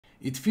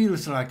It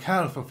feels like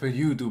half of the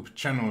YouTube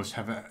channels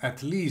have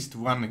at least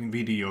one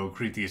video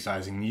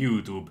criticizing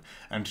YouTube,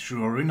 and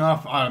sure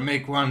enough I'll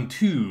make one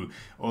too,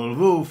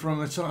 although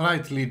from a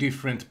slightly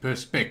different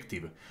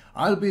perspective.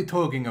 I'll be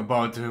talking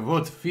about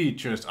what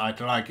features I'd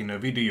like in a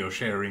video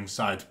sharing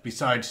site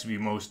besides the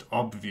most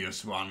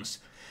obvious ones.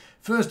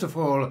 First of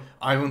all,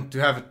 I want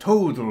to have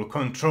total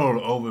control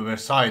over the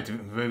site the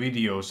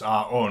videos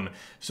are on,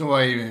 so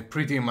I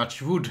pretty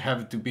much would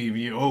have to be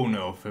the owner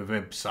of the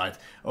website.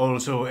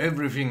 Also,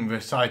 everything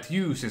the site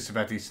uses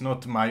that is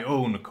not my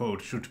own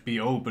code should be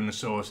open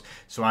source,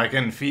 so I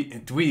can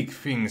tweak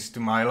things to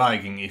my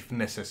liking if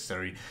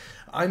necessary.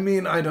 I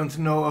mean, I don't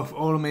know of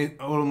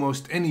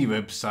almost any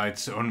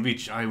websites on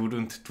which I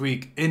wouldn't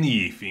tweak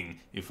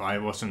anything if I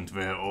wasn't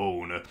their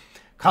owner.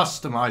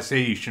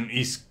 Customization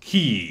is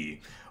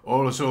key.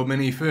 Also,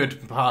 many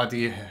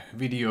third-party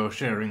video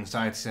sharing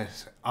sites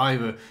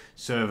either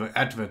serve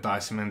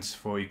advertisements,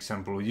 for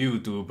example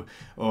YouTube,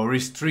 or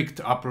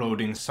restrict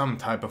uploading some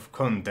type of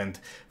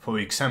content, for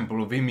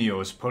example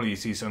Vimeo's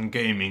policies on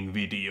gaming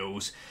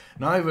videos,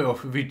 neither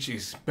of which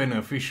is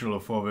beneficial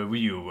for the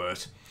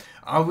viewers.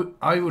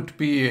 I would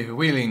be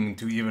willing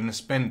to even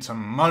spend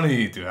some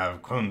money to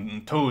have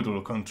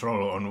total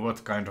control on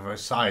what kind of a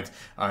site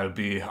I'll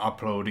be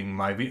uploading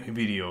my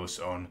videos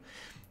on.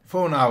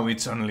 For now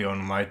it's only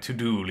on my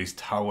to-do list,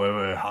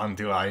 however,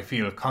 until I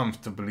feel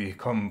comfortably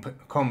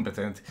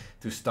competent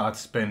to start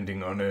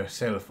spending on a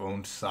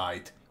cell-phone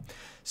site.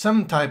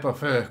 Some type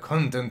of a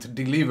content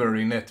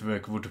delivery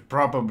network would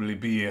probably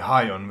be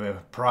high on the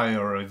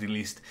priority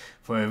list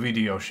for a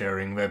video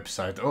sharing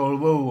website,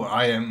 although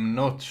I am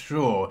not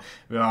sure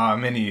there are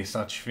many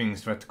such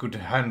things that could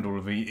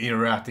handle the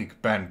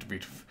erratic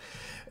bandwidth.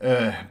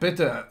 A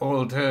better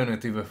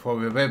alternative for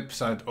the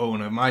website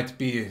owner might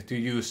be to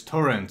use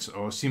torrents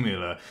or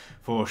similar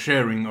for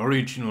sharing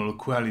original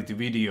quality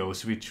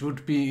videos, which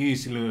would be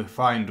easily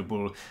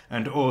findable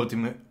and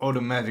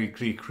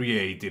automatically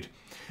created.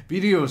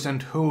 Videos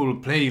and whole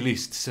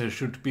playlists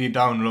should be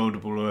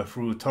downloadable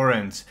through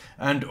torrents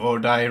and or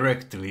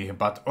directly,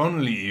 but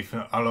only if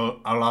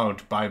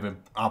allowed by the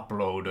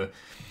uploader.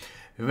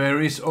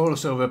 There is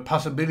also the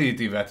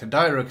possibility that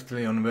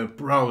directly on the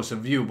browser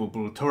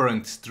viewable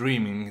torrent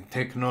streaming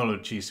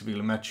technologies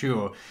will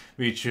mature,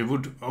 which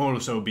would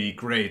also be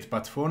great,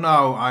 but for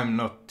now I'm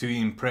not too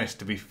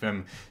impressed with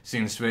them,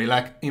 since they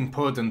lack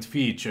important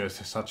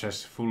features such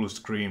as full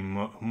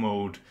screen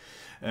mode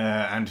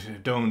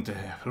and don't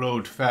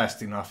load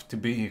fast enough to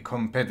be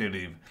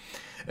competitive.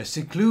 A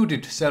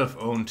secluded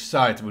self-owned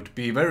site would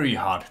be very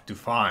hard to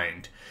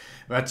find.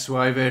 That's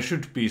why there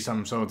should be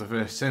some sort of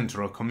a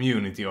central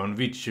community on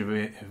which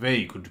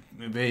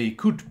they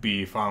could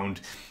be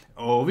found,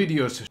 or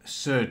videos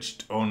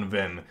searched on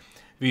them.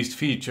 These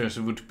features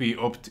would be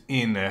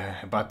opt-in,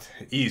 but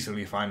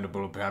easily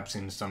findable perhaps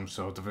in some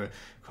sort of a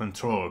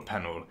control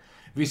panel.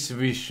 This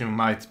wish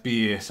might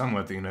be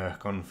somewhat in a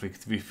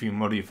conflict with the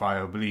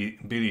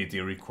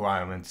modifiability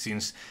requirement,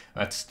 since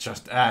that's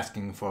just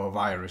asking for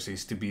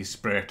viruses to be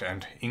spread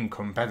and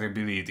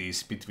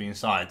incompatibilities between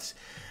sites.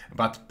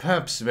 But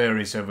perhaps there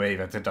is a way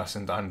that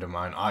doesn't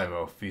undermine either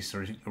of these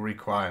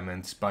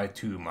requirements by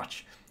too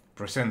much.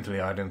 Presently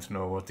I don't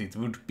know what it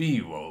would be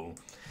though.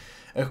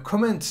 A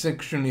comment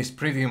section is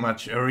pretty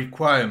much a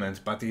requirement,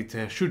 but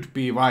it should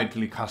be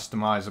widely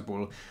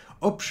customizable.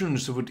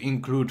 Options would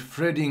include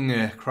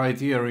threading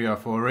criteria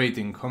for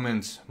rating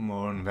comments,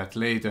 more on that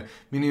later,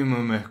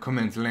 minimum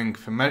comment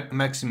length,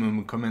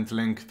 maximum comment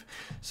length,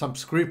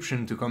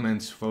 subscription to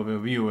comments for the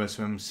viewers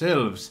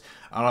themselves,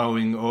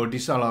 allowing or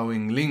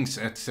disallowing links,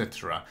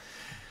 etc.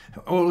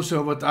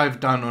 Also, what I've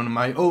done on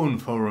my own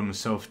forum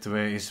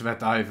software is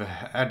that I've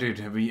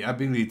added the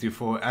ability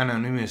for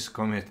anonymous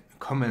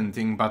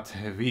commenting, but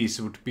these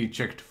would be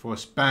checked for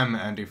spam,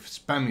 and if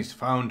spam is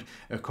found,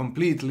 a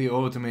completely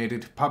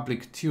automated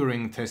public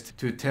Turing test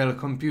to tell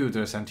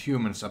computers and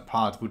humans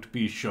apart would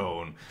be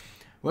shown.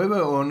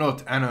 Whether or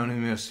not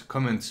anonymous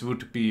comments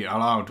would be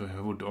allowed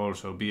would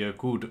also be a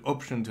good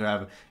option to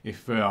have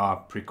if there are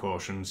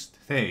precautions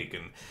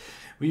taken.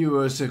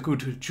 Viewers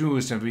could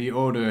choose the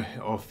order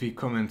of the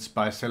comments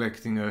by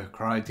selecting a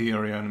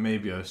criterion,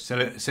 maybe a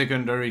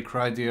secondary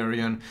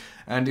criterion,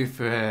 and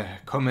if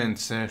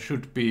comments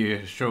should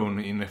be shown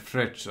in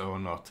threads or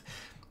not.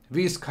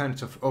 These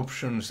kinds of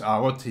options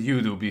are what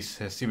YouTube is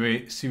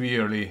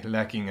severely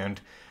lacking, and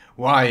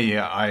why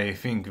I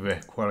think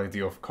the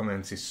quality of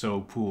comments is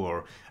so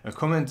poor. A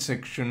comment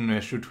section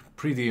should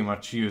pretty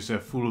much use a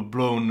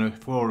full-blown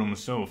forum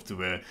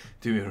software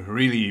to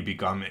really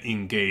become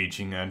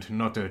engaging and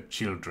not a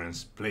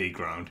children's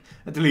playground,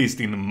 at least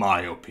in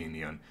my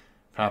opinion.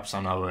 Perhaps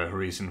another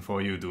reason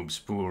for YouTube's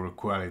poor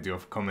quality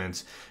of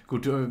comments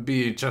could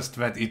be just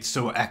that it's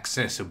so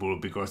accessible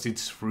because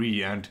it's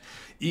free and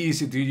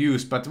easy to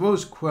use, but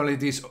those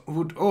qualities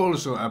would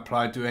also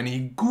apply to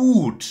any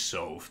good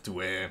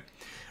software.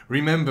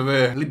 Remember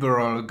the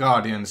Liberal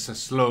Guardian's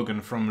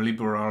slogan from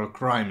Liberal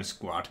Crime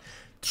Squad: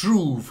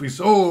 "Truth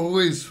is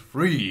always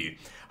free."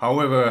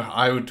 However,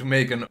 I would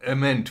make an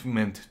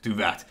amendment to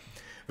that.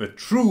 The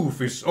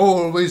truth is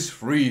always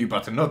free,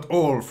 but not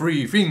all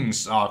free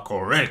things are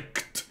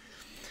correct.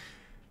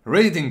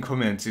 Rating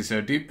comments is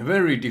a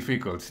very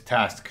difficult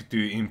task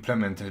to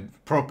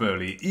implement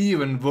properly,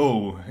 even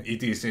though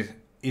it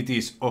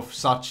is of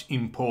such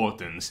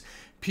importance.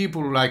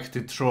 People like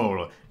to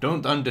troll,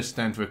 don't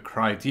understand the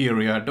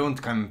criteria,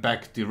 don't come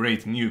back to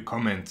rate new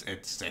comments,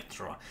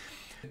 etc.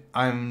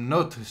 I'm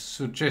not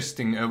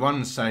suggesting a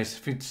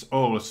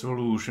one-size-fits-all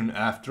solution.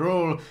 After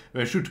all,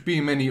 there should be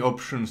many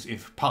options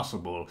if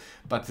possible,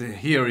 but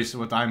here is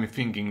what I'm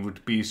thinking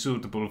would be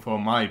suitable for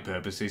my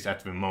purposes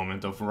at the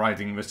moment of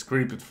writing the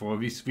script for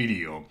this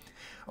video.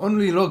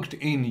 Only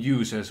logged-in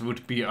users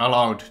would be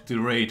allowed to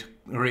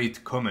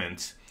rate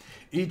comments.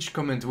 Each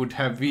comment would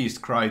have these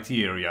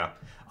criteria.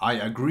 I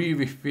agree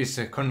with this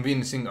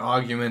convincing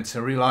argument,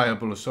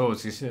 reliable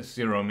sources,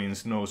 0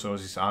 means no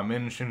sources are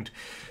mentioned,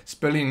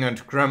 spelling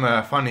and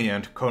grammar funny,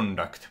 and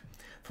conduct.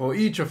 For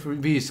each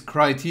of these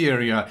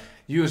criteria,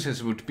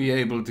 users would be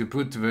able to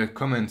put the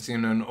comments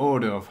in an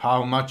order of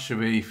how much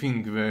they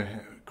think the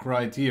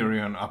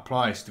criterion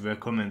applies to the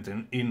comment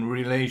in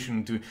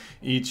relation to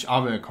each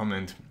other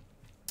comment.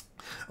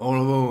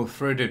 Although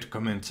threaded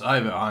comments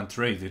either aren't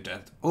rated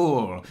at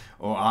all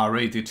or are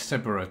rated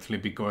separately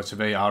because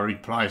they are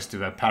replies to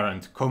the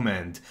parent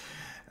comment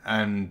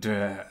and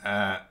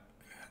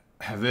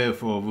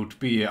therefore would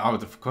be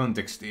out of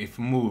context if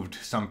moved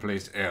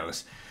someplace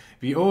else.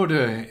 The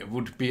order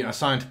would be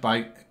assigned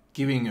by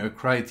giving a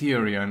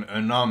criterion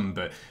a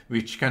number,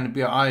 which can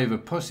be either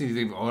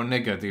positive or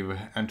negative,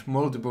 and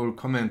multiple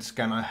comments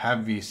can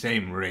have the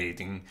same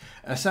rating.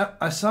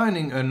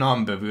 Assigning a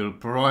number will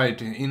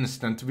provide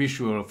instant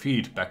visual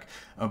feedback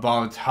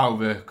about how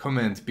the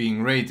comment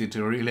being rated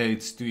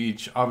relates to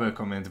each other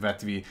comment that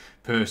the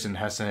person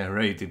has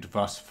rated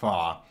thus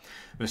far.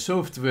 The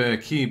software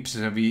keeps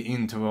the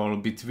interval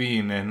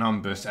between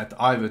numbers at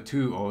either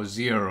 2 or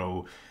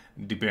 0,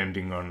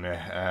 depending on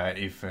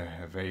if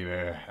they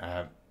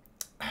were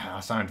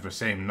assigned the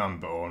same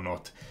number or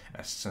not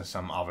as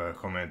some other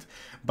comment,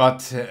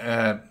 but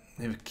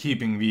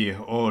keeping the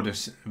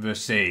orders the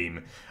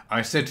same.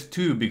 I said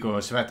 2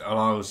 because that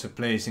allows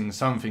placing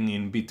something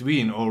in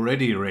between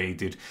already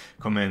rated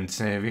comments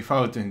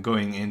without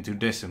going into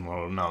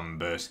decimal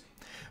numbers.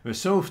 The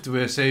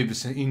software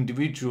saves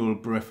individual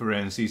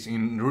preferences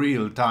in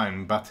real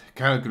time but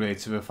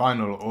calculates the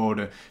final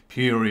order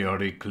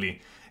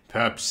periodically,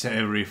 perhaps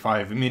every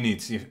 5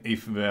 minutes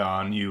if there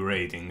are new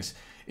ratings.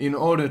 In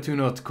order to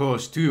not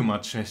cause too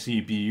much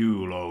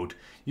CPU load,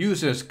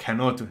 users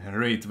cannot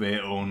rate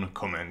their own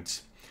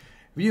comments.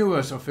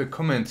 Viewers of a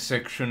comment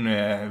section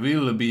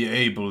will be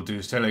able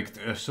to select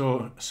a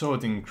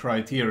sorting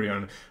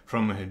criterion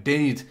from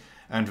date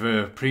and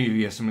the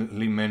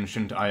previously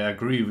mentioned I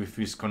agree with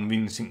this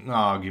convincing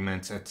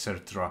arguments,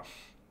 etc.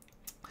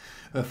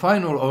 A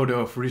final order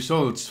of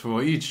results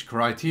for each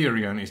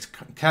criterion is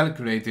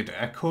calculated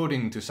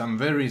according to some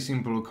very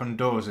simple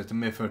Condorcet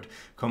method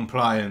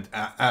compliant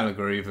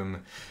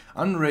algorithm.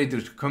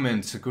 Unrated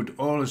comments could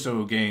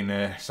also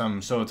gain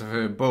some sort of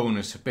a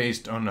bonus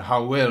based on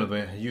how well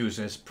the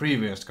user's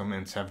previous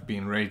comments have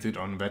been rated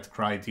on that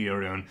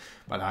criterion,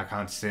 but I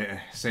can't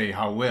say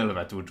how well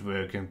that would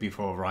work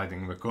before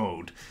writing the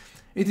code.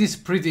 It is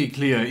pretty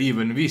clear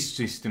even this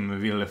system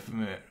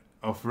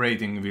of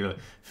rating will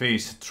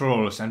face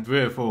trolls, and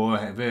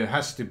therefore there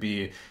has to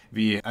be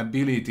the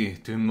ability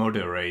to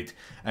moderate.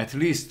 At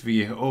least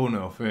the owner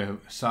of a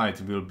site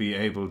will be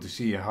able to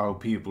see how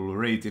people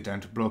rate it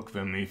and block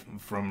them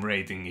from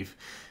rating if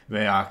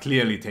they are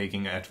clearly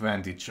taking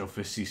advantage of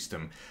the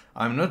system.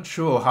 I'm not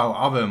sure how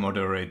other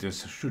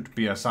moderators should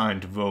be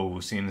assigned though,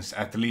 since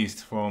at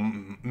least for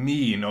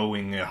me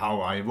knowing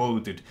how I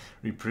voted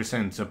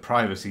represents a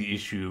privacy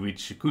issue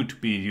which could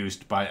be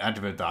used by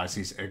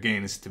advertisers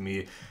against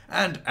me.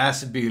 And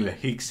as Bill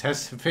Hicks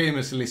has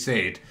famously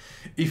said,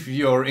 if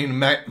you're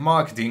in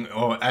marketing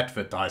or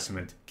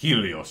advertisement,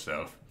 kill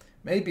yourself.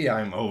 Maybe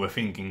I'm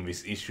overthinking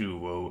this issue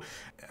though,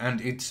 and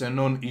it's a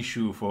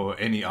non-issue for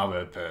any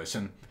other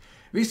person.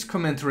 This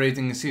comment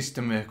rating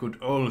system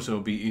could also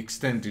be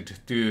extended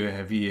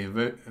to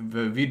the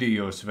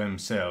videos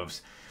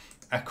themselves.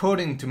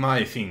 According to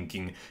my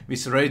thinking,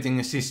 this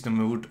rating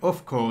system would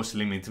of course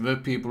limit the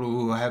people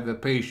who have the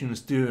patience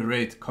to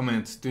rate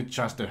comments to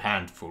just a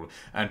handful,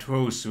 and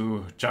those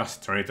who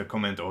just rate a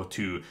comment or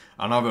two.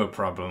 Another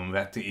problem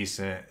that is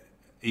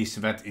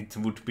that it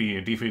would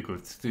be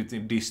difficult to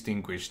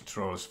distinguish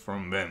trolls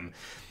from them.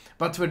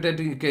 But the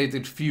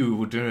dedicated few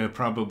would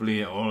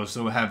probably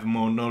also have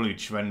more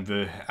knowledge than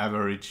the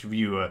average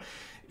viewer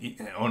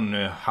on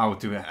how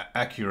to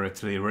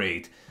accurately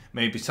rate.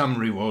 Maybe some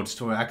rewards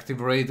for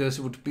active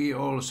raters would be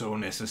also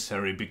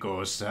necessary,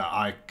 because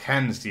I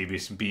can see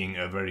this being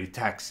a very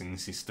taxing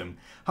system.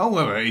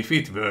 However, if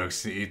it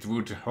works, it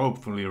would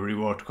hopefully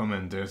reward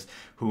commenters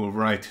who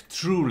write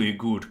truly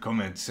good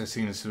comments,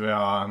 since there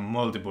are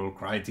multiple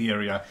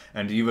criteria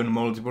and even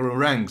multiple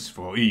ranks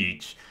for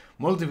each.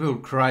 Multiple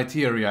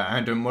criteria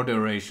and a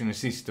moderation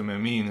system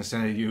means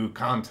you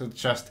can't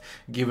just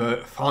give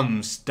a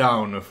thumbs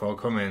down for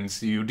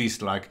comments you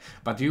dislike,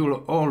 but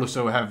you'll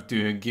also have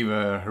to give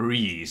a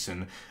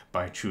reason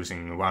by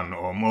choosing one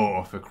or more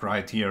of the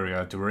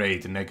criteria to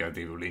rate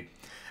negatively.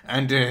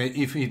 And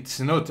if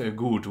it's not a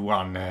good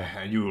one,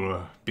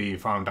 you'll be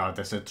found out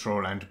as a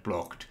troll and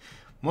blocked.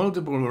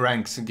 Multiple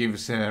ranks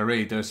gives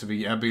raters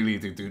the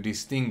ability to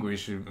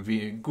distinguish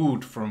the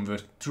good from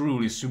the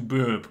truly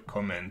superb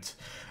comment.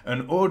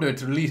 An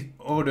ordered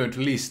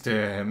list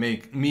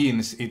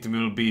means it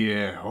will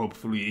be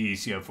hopefully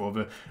easier for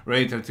the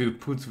rater to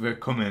put the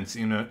comments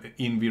in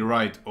the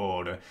right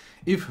order.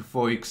 If,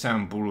 for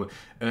example,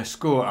 a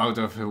score out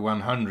of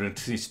 100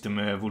 system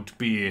would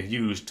be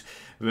used,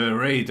 the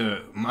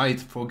rater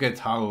might forget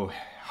how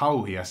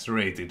he has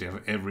rated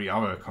every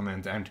other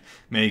comment, and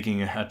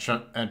making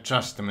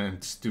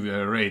adjustments to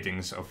the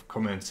ratings of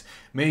comments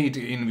made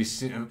in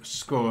this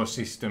score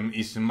system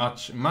is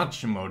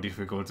much more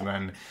difficult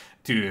than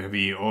to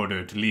the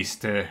ordered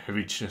list,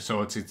 which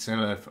sorts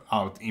itself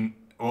out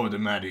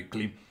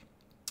automatically.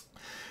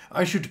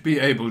 I should be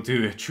able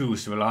to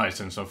choose the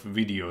license of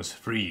videos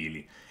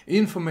freely.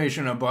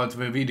 Information about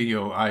the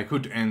video I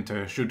could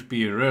enter should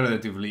be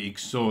relatively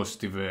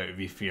exhaustive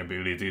with the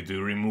ability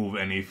to remove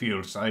any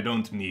fields I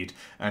don't need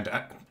and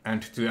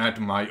to add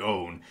my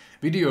own.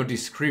 Video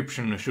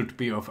description should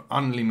be of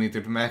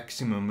unlimited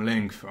maximum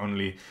length,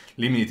 only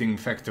limiting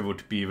factor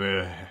would be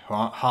the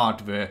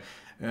hardware,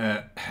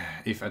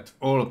 if at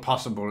all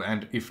possible,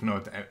 and if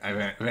not,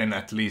 then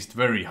at least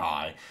very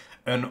high.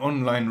 An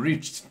online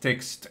rich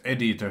text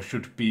editor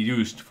should be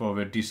used for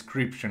the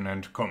description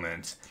and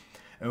comments.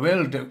 A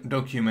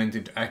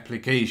well-documented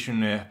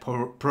application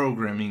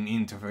programming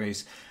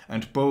interface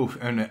and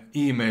both an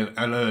email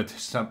alert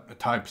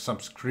type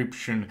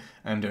subscription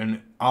and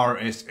an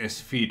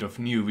RSS feed of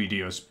new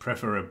videos,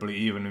 preferably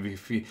even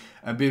with the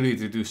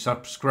ability to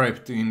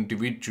subscribe to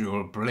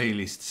individual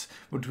playlists,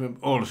 would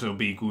also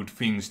be good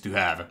things to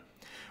have.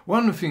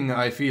 One thing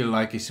I feel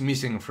like is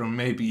missing from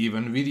maybe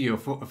even video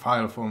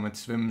file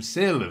formats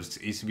themselves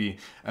is the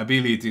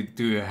ability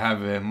to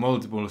have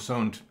multiple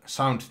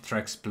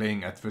soundtracks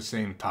playing at the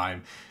same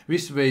time.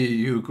 This way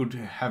you could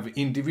have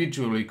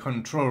individually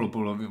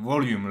controllable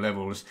volume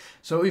levels,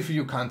 so if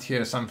you can't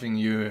hear something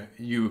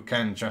you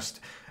can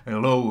just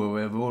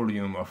lower the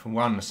volume of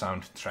one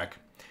soundtrack.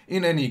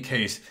 In any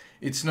case,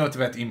 it's not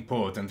that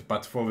important,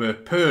 but for the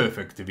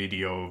perfect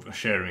video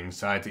sharing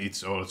site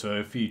it's also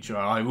a feature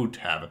I would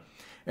have.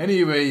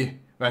 Anyway,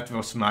 that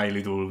was my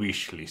little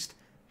wish list.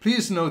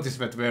 Please notice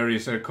that there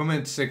is a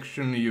comment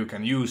section you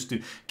can use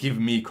to give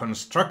me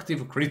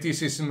constructive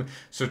criticism,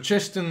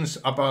 suggestions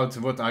about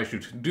what I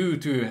should do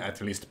to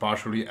at least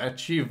partially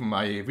achieve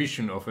my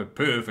vision of a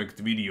perfect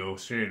video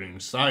sharing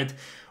site,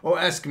 or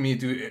ask me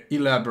to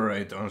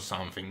elaborate on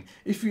something.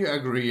 If you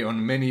agree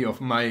on many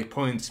of my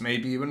points,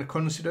 maybe even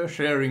consider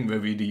sharing the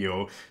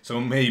video,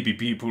 so maybe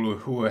people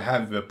who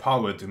have the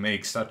power to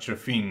make such a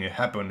thing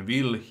happen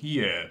will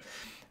hear.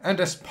 And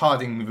as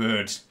parting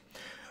words,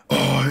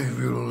 I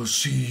will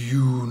see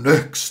you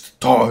next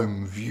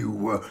time,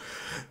 viewer.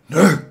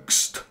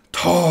 Next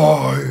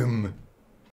time!